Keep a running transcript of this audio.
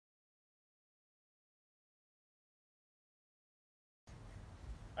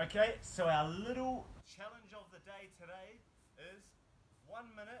Okay, so our little challenge of the day today is 1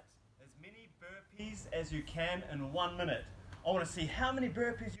 minute, as many burpees as you can in 1 minute. I want to see how many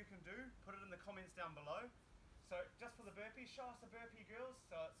burpees you can do. Put it in the comments down below. So just for the burpees, show us a burpee, girls.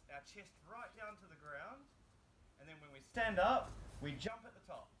 So it's our chest right down to the ground. And then when we stand up, we jump at the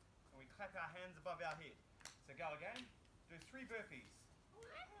top. And we clap our hands above our head. So go again. Do 3 burpees.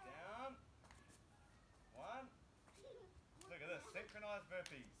 Down. 1. Look at this, synchronized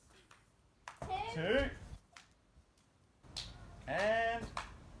burpees. 2. And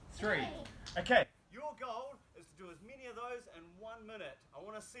 3. Okay, your goal is to do as many of those in 1 minute. I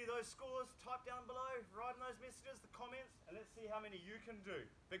want to see those scores. Type down below, write in those messages, the comments, and let's see how many you can do.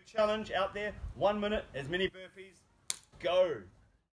 Big challenge out there, 1 minute, as many burpees. Go!